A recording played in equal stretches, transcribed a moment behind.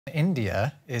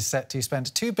India is set to spend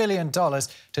 $2 billion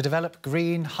to develop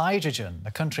green hydrogen.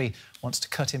 The country wants to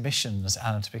cut emissions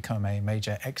and to become a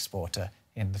major exporter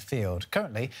in the field.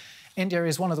 Currently, India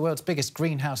is one of the world's biggest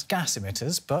greenhouse gas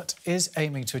emitters, but is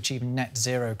aiming to achieve net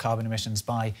zero carbon emissions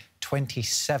by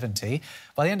 2070.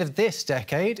 By the end of this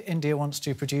decade, India wants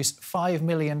to produce 5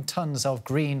 million tonnes of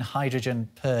green hydrogen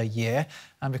per year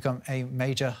and become a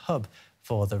major hub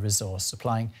for the resource,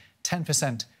 supplying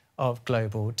 10% of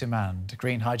global demand.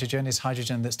 Green hydrogen is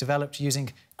hydrogen that's developed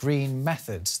using green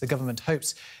methods. The government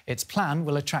hopes its plan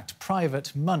will attract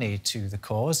private money to the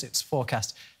cause. It's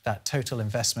forecast that total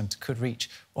investment could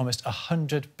reach almost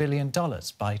 $100 billion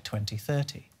by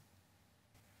 2030.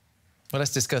 Well,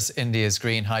 let's discuss India's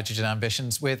green hydrogen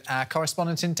ambitions with our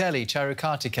correspondent in Delhi, Charu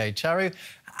Kartikeya. Charu,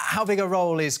 how big a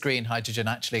role is green hydrogen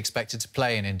actually expected to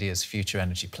play in India's future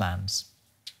energy plans?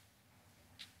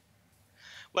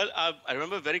 Well, I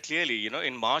remember very clearly,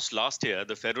 in March last year,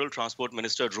 the federal transport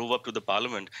minister drove up to the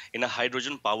parliament in a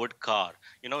hydrogen-powered car.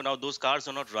 Now those cars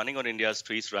are not running on India's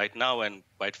streets right now and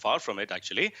quite far from it,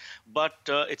 actually. But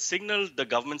it signaled the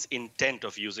government's intent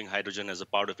of using hydrogen as a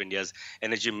part of India's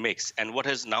energy mix. And what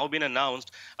has now been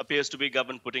announced appears to be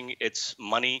government putting its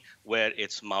money where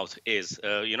its mouth is.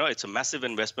 It's a massive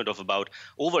investment of about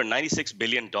over $96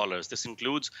 billion. This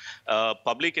includes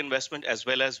public investment as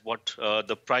well as what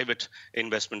the private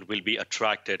investment will be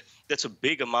attracted. That's a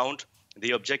big amount.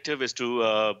 The objective is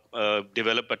to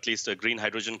develop at least a green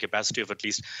hydrogen capacity of at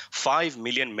least 5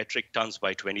 million metric tons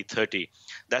by 2030.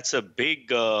 That's a big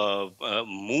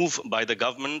move by the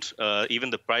government.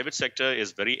 Even the private sector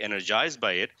is very energized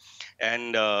by it.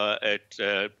 And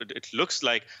it looks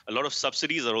like a lot of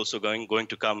subsidies are also going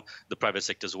to come the private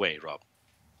sector's way, Rob.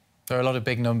 There are a lot of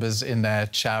big numbers in there,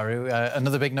 Charu.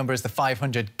 Another big number is the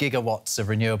 500 gigawatts of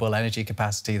renewable energy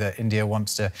capacity that India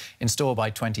wants to install by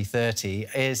 2030.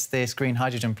 Is this green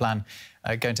hydrogen plan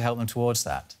going to help them towards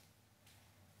that?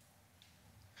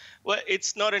 Well,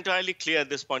 it's not entirely clear at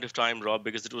this point of time, Rob,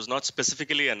 because it was not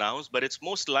specifically announced, but it's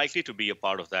most likely to be a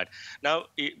part of that. Now,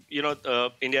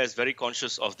 India is very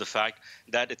conscious of the fact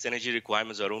that its energy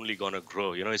requirements are only going to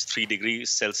grow. It's 3 degrees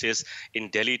Celsius in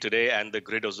Delhi today, and the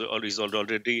grid is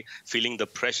already feeling the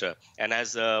pressure. And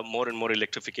as more and more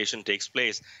electrification takes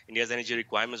place, India's energy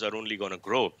requirements are only going to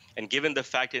grow. And given the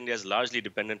fact India is largely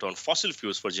dependent on fossil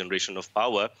fuels for generation of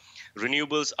power,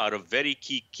 renewables are a very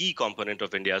key component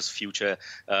of India's future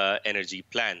energy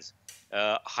plans.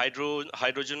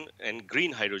 Hydrogen and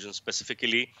green hydrogen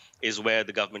specifically is where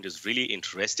the government is really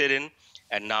interested in.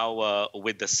 And now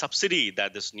with the subsidy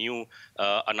that this new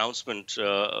announcement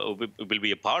will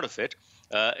be a part of it,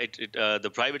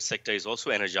 the private sector is also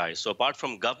energized. So apart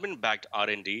from government-backed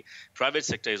R&D, private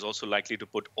sector is also likely to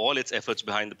put all its efforts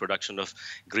behind the production of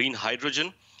green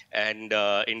hydrogen. And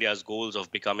India's goals of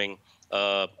becoming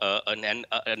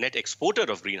a net exporter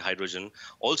of green hydrogen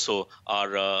also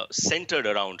are centered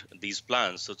around these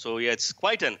plans. So yeah, it's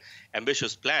quite an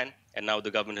ambitious plan. And now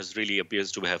the government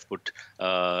appears to have put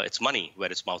its money where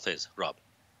its mouth is, Rob.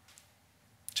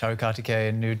 Charu Kartikeya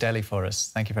in New Delhi for us.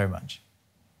 Thank you very much.